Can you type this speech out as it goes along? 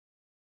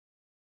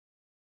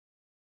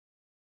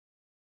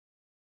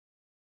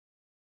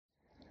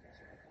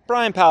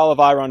Brian Powell of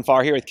I Run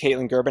Far here with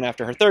Kaytlyn Gerbin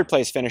after her third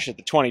place finish at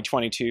the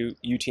 2022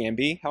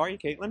 UTMB. How are you,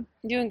 Kaytlyn?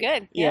 Doing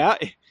good. Yeah.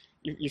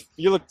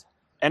 You look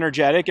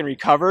energetic and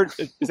recovered.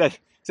 Is that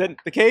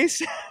the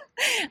case?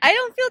 I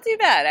don't feel too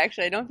bad,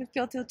 actually. I don't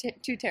feel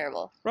too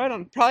terrible. Right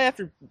on. Probably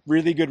after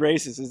really good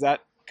races. Is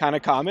that kind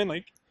of common?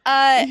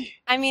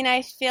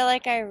 I feel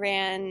like I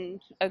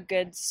ran a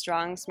good,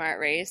 strong, smart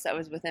race that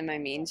was within my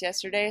means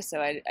yesterday,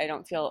 so I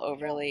don't feel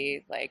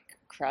overly,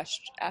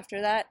 crushed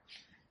after that.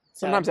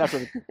 Sometimes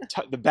after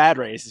the bad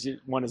races,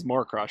 one is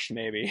more crushed,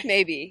 maybe.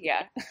 Maybe,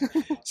 yeah.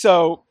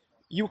 So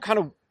you kind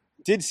of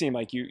did seem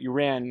like you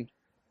ran,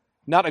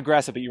 not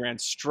aggressive, but you ran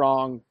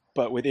strong,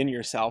 but within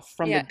yourself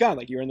from the gun.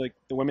 Like you were in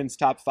the women's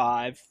top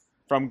 5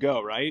 from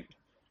go, right?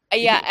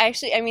 Yeah,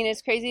 actually,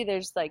 it's crazy.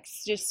 There's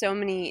there's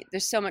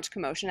so much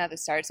commotion at the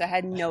start, so I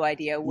had no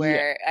idea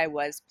where I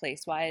was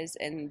place-wise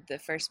in the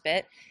first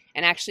bit.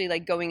 And actually,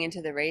 going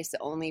into the race,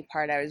 the only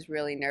part I was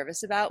really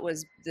nervous about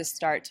was the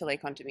start to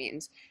Lake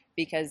Contamines,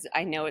 because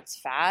I know it's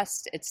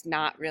fast. It's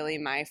not really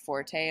my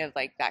forte of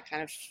that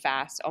kind of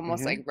fast,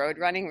 almost like road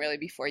running, really,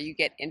 before you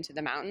get into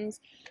the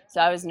mountains. So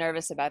I was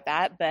nervous about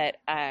that. But,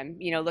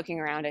 looking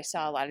around, I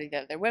saw a lot of the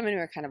other women who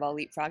were kind of all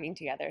leapfrogging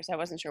together. So I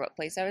wasn't sure what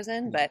place I was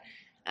in. But,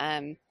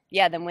 then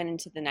went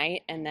into the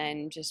night and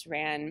then just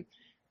ran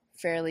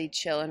fairly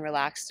chill and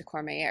relaxed to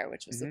Courmayeur,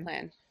 which was the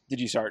plan. Did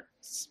you start,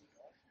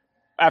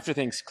 after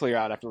things clear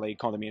out, after Lake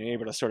Contamines,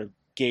 able to sort of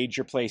gauge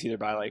your place either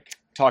by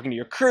talking to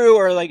your crew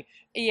or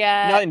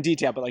not in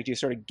detail, but do you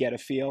sort of get a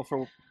feel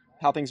for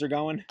how things are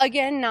going?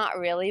 Again, not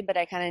really, but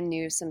I kind of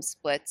knew some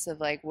splits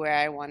of where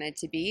I wanted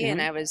to be,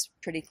 and I was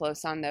pretty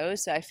close on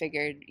those. So I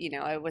figured,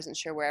 I wasn't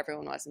sure where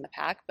everyone was in the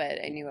pack, but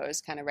I knew I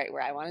was kind of right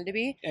where I wanted to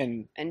be,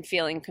 and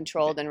feeling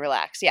controlled and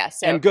relaxed. Yeah,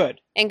 so and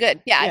good.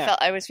 Yeah,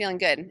 I was feeling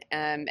good,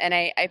 and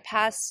I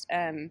passed.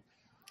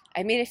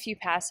 I made a few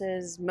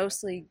passes,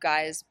 mostly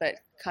guys, but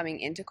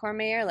coming into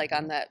Courmayeur,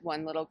 on that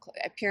one little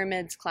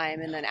pyramids climb,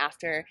 and then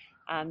after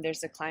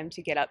there's a climb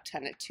to get up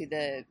to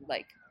the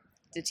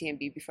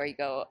TMB before you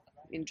go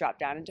and drop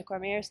down into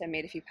Courmayeur. So I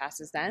made a few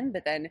passes then,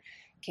 but then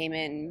came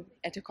in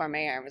into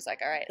Courmayeur and was like,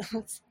 all right,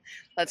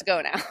 let's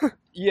go now.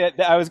 Yeah,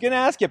 I was going to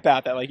ask you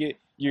about that.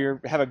 You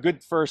have a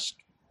good first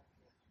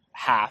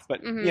half,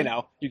 but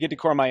you get to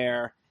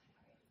Courmayeur.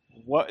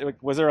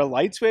 What was there a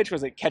light switch?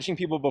 Was it catching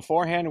people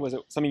beforehand? Was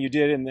it something you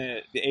did in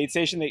the aid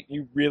station that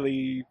you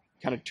really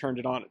kind of turned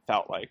it on? It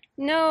felt like.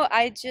 No,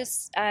 I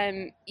just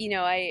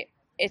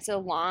it's a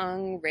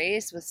long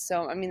race with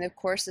the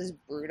course is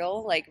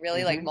brutal.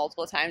 Really,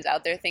 multiple times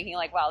out there thinking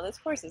wow, this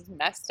course is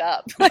messed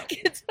up.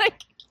 It's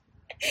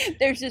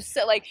there's just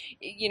so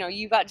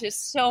you got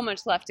just so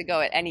much left to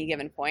go at any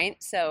given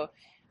point. So,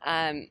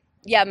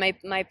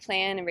 my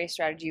plan and race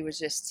strategy was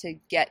just to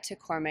get to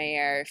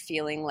Courmayeur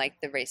feeling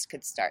like the race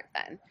could start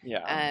then.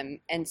 Yeah.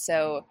 And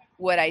so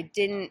what I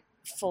didn't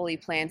fully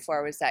plan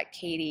for was that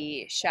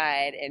Katie,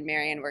 Shide, and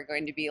Marianne were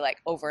going to be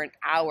over an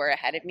hour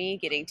ahead of me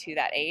getting to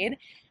that aid.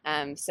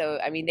 So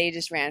they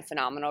just ran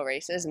phenomenal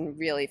races and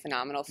really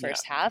phenomenal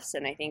first halves.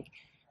 And I think,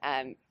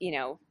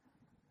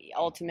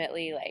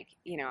 ultimately,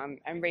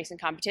 I'm racing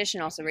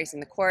competition, also racing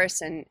the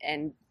course,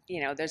 and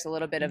there's a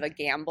little bit of a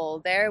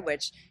gamble there,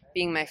 which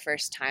being my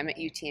first time at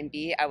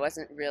UTMB, I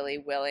wasn't really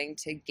willing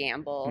to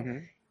gamble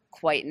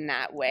quite in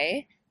that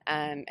way.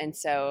 And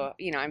so,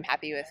 I'm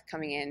happy with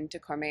coming into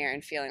Courmayeur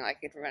and feeling like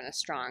I could run a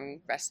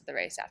strong rest of the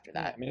race after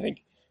that. I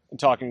think in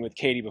talking with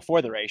Katie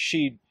before the race,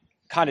 she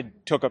kind of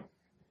took a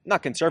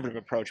not conservative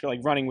approach, but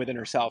running within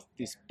herself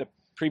the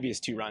previous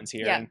 2 runs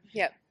here. And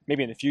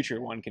maybe in the future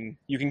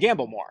you can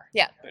gamble more.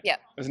 But it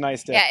was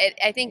nice to. Yeah,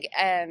 I think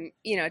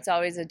it's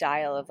always a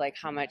dial of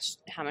how much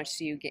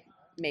do you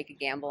make a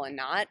gamble and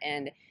not.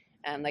 And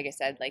like I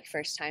said,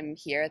 first time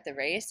here at the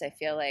race, I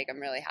feel like I'm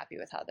really happy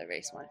with how the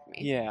race went for me.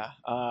 Yeah.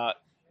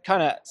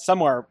 Kind of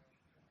somewhere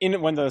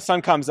when the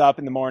sun comes up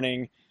in the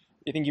morning,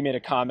 I think you made a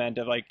comment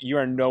of you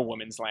are in no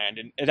woman's land.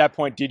 And at that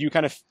point, did you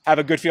kind of have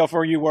a good feel for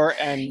where you were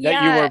and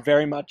that you were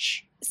very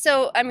much?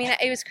 So,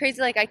 it was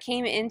crazy. I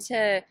came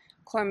into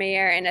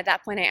Courmayeur, and at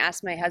that point I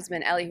asked my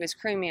husband, Ellie, who was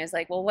crewing me, I was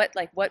like, well,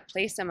 what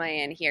place am I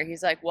in here?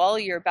 He's like, well,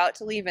 you're about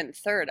to leave in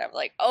third. I'm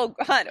like, oh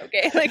God,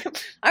 okay.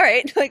 All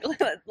right,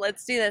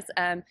 let's do this.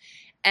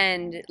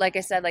 And like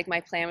I said, my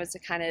plan was to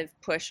kind of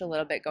push a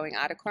little bit going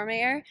out of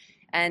Courmayeur.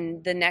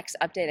 And the next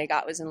update I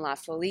got was in La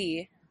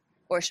Folie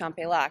or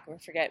Champélac, or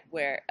forget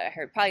where I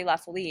heard, probably La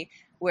Folie,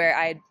 where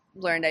I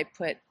learned I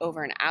put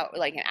over an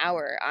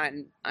hour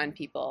on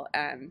people.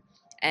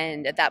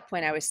 And at that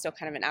point I was still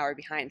kind of an hour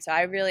behind. So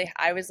I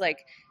was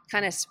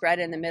kind of spread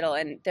in the middle,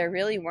 and there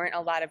really weren't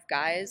a lot of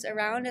guys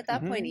around at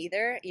that point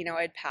either.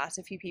 I'd pass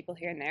a few people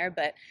here and there,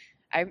 but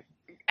I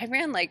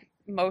ran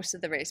most of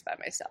the race by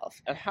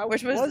myself.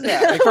 Which was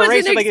that? I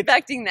wasn't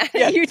expecting that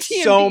at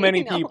UTMB. So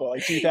many people,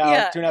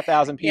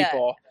 2,500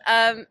 people.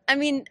 I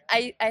think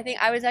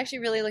I was actually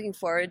really looking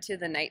forward to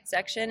the night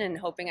section and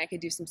hoping I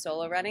could do some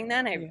solo running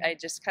then. I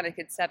just kind of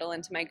could settle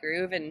into my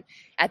groove. And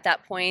at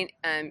that point,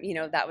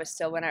 that was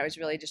still when I was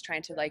really just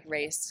trying to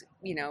race,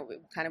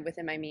 kind of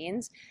within my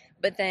means.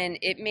 But then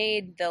it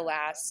made the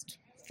last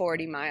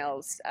 40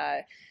 miles,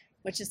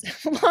 which is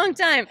a long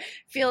time.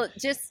 Feel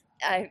just,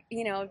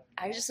 you know,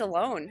 I was just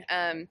alone.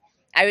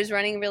 I was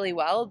running really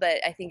well, but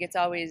I think it's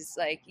always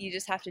like you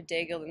just have to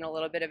dig in a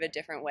little bit of a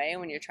different way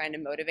when you're trying to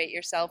motivate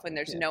yourself when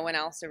there's no one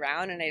else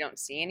around and I don't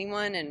see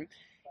anyone. And,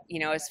 you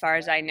know, as far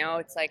as I know,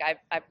 it's like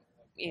I've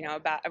you know,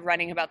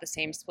 running about the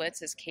same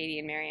splits as Katie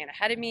and Marianne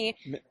ahead of me,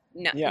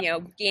 you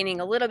know, gaining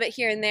a little bit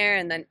here and there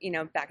and then, you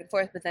know, back and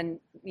forth. But then,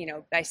 you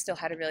know, I still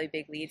had a really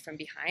big lead from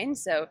behind.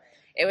 So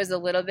it was a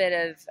little bit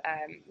of,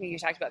 you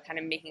talked about kind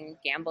of making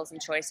gambles and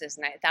choices.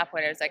 And at that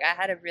point, I was like, I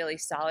had a really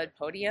solid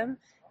podium,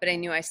 but I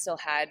knew I still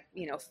had,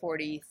 you know,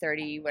 40,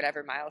 30,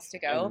 whatever miles to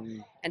go.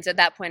 And so at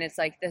that point, it's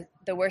like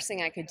the worst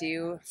thing I could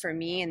do for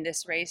me in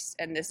this race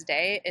and this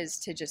day is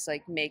to just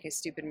like make a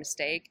stupid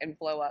mistake and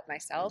blow up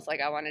myself. Like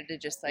I wanted to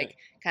just like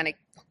kind of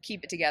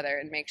keep it together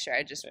and make sure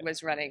I just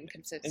was running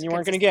consistent. And you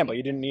weren't going to gamble.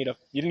 You didn't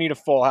need a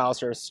full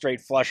house or a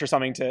straight flush or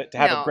something to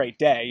have a great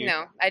day.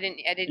 No, I didn't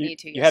need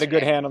to. You had a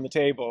good hand on the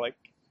table, like,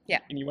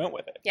 and you went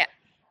with it. Yeah.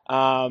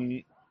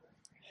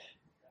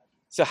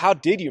 So how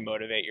did you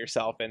motivate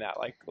yourself in that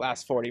like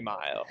last 40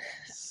 miles?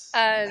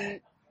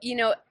 You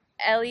know,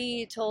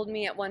 Ellie told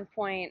me at one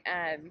point,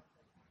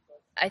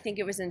 I think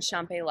it was in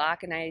Champs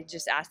Lac, and I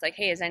just asked like,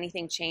 hey, has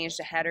anything changed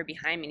ahead or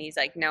behind me? And he's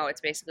like, no,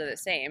 it's basically the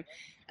same.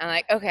 I'm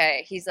like,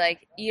 okay. He's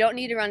like, you don't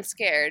need to run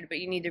scared, but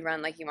you need to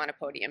run like you want a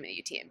podium at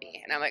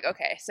UTMB. And I'm like,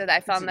 okay. So I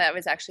found that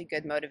was actually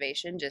good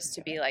motivation just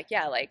to be like,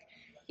 yeah, like,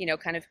 you know,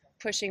 kind of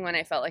pushing when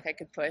I felt like I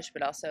could push,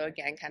 but also,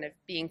 again, kind of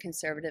being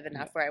conservative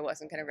enough where I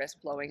wasn't going to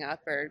risk blowing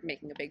up or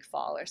making a big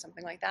fall or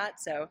something like that.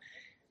 So,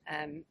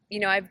 you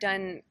know, I've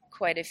done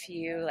quite a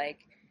few,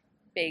 like,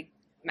 big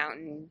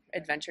mountain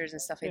adventures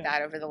and stuff like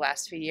that over the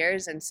last few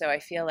years. And so I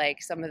feel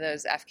like some of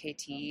those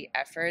FKT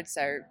efforts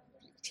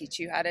teach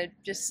you how to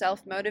just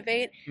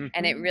self-motivate.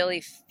 And it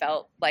really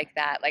felt like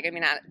that. Like, I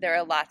mean, there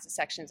are lots of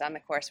sections on the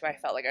course where I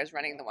felt like I was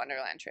running the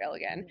Wonderland Trail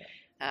again.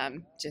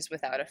 Just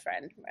without a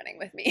friend running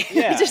with me.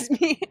 Just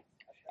me.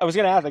 I was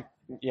going to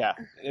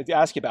ask,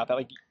 ask you about that.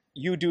 Like,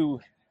 you do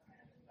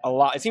a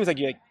lot. It seems like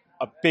you like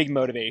a big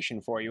motivation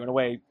for you in a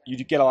way.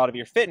 You get a lot of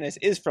your fitness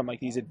is from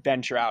like these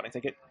adventure outings.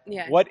 Like,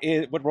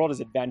 what role does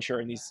adventure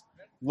and these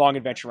long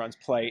adventure runs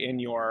play in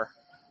your,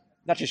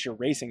 not just your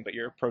racing, but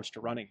your approach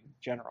to running in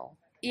general?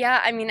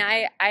 Yeah, I mean,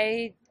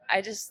 I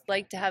just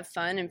like to have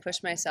fun and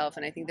push myself,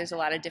 and I think there's a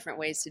lot of different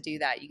ways to do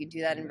that. You could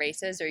do that in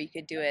races, or you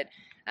could do it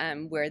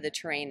where the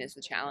terrain is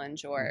the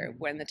challenge, or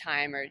when the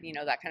time, or you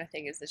know, that kind of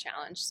thing is the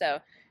challenge. So,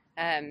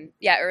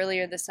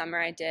 earlier this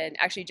summer I did,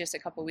 actually just a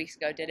couple weeks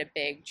ago, did a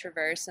big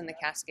traverse in the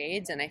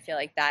Cascades, and I feel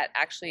like that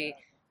actually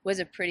was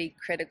a pretty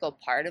critical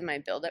part of my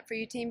build-up for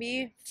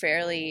UTMB.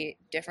 Fairly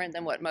different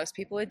than what most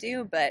people would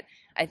do, but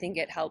I think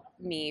it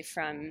helped me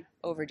from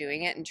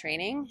overdoing it in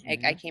training.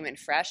 I came in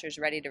fresh, I was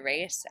ready to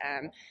race.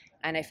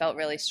 And I felt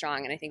really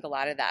strong, and I think a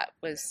lot of that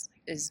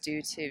is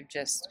due to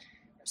just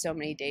so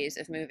many days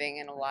of moving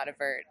and a lot of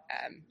vert,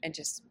 and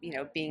just, you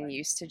know, being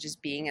used to just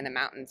being in the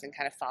mountains and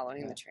kind of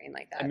following the terrain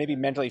like that. And maybe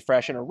mentally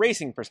fresh in a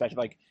racing perspective,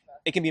 like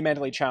it can be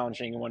mentally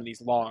challenging in one of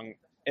these long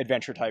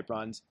adventure type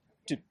runs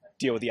to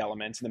deal with the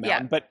elements in the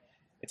mountain, but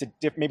it's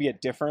maybe a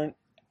different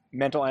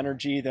mental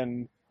energy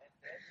than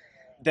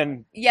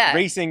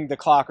racing the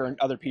clock or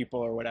other people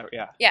or whatever.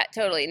 Yeah,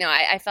 totally. No,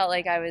 I felt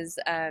like I was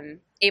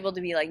able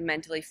to be like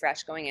mentally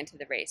fresh going into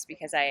the race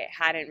because I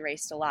hadn't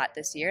raced a lot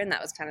this year, and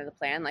that was kind of the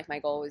plan. Like my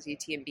goal was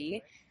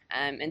UTMB,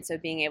 and so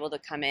being able to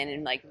come in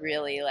and like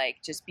really like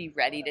just be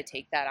ready to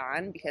take that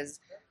on, because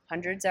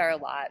hundreds are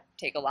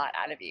take a lot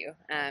out of you,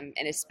 and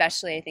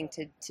especially I think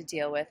to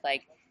deal with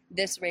like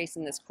this race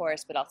and this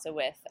course, but also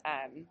with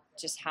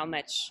just how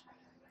much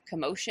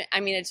commotion.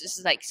 I mean, it's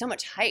just like so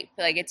much hype.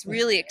 Like it's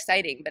really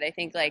exciting, but I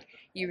think like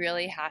you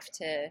really have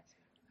to, or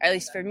at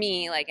least for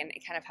me, like, and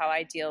kind of how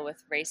I deal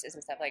with races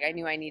and stuff, like I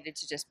knew I needed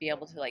to just be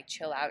able to like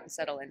chill out and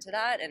settle into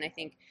that. And I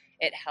think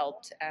it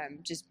helped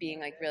just being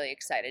like really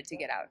excited to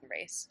get out and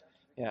race.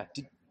 Yeah.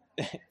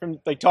 From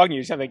like talking to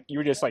you, sound like you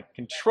were just like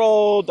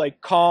controlled, like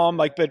calm,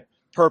 like, but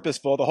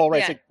purposeful the whole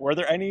race. Like, were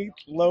there any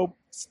low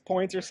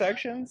points or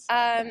sections?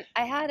 I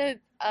had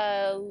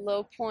a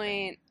low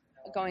point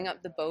going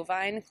up the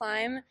Bovine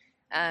climb.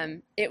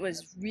 It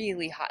was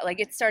really hot. Like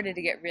it started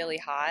to get really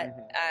hot.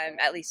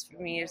 At least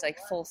for me, it was like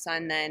full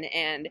sun then.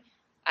 And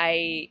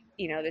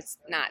it's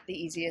not the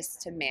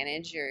easiest to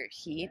manage your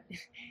heat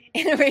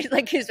in a race,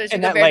 like especially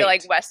compared to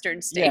like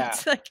Western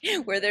states, like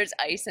where there's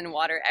ice and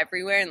water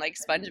everywhere and like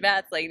sponge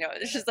baths. Like no,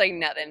 it's just like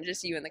nothing,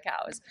 just you and the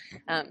cows.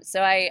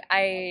 So I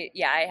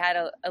had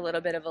a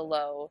little bit of a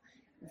low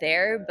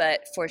there,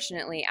 but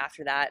fortunately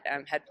after that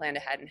had planned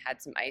ahead and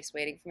had some ice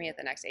waiting for me at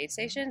the next aid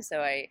station, so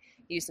I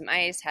used some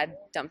ice, had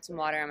dumped some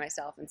water on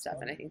myself and stuff,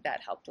 and I think that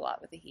helped a lot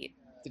with the heat.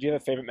 Did you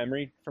have a favorite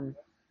memory from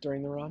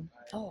during the run?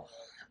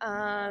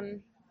 I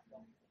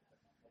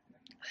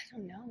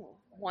don't know,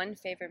 one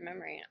favorite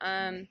memory.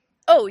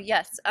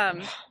 Yes,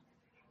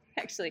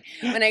 actually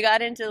when I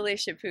got into Le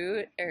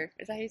Chapeau, or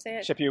is that how you say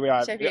it? Chapeau,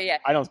 yeah.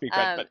 I don't speak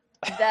French, but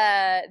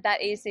that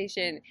aid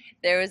station,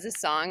 there was a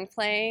song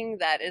playing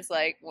that is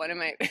like one of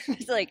my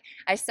it's like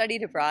I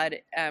studied abroad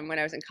when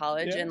I was in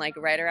college, and like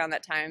right around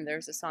that time there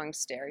was a song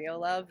Stereo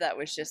Love that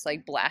was just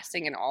like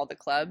blasting in all the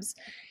clubs.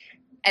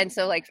 And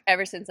so like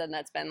ever since then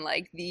that's been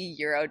like the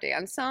Euro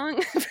dance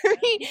song for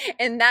me.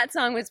 And that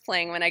song was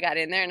playing when I got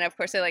in there, and of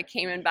course I like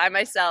came in by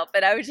myself,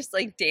 and I was just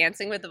like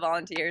dancing with the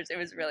volunteers. It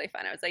was really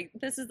fun. I was like,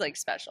 this is like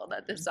special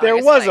that this song There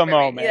is was a playing for me.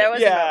 moment. Yeah, there was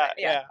a Yeah, moment.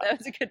 yeah. That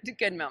was a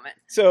good moment.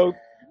 So,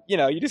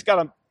 you just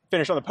got to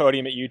finish on the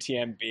podium at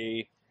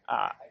UTMB.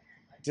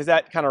 Does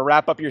that kind of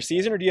wrap up your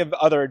season, or do you have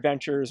other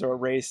adventures or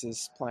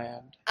races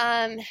planned?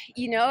 I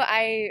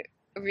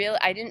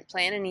didn't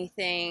plan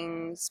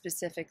anything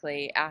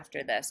specifically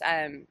after this.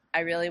 I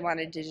really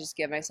wanted to just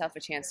give myself a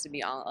chance to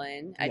be all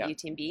in at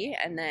UTMB,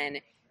 and then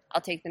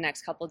I'll take the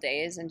next couple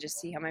days and just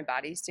see how my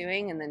body's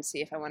doing, and then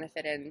see if I want to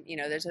fit in.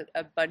 There's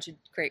a bunch of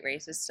great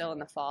races still in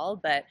the fall,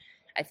 but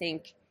I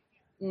think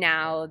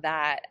now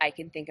that I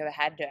can think of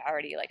ahead to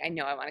already, like, I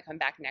know I want to come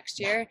back next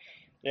year.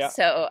 Yeah.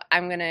 So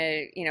I'm going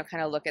to,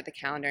 kind of look at the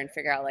calendar and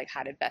figure out like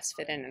how to best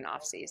fit in an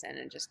off season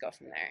and just go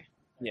from there.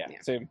 Yeah.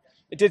 So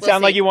it did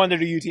sound like you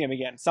wanted to do UTM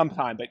again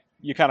sometime, but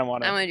you kind of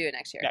want to. I want to do it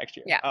next year. Next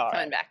year. Yeah. All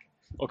coming right. back.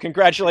 Well,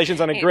 congratulations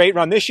on a great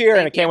run this year,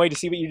 and I can't you. wait to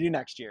see what you do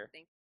next year.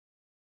 Thank you.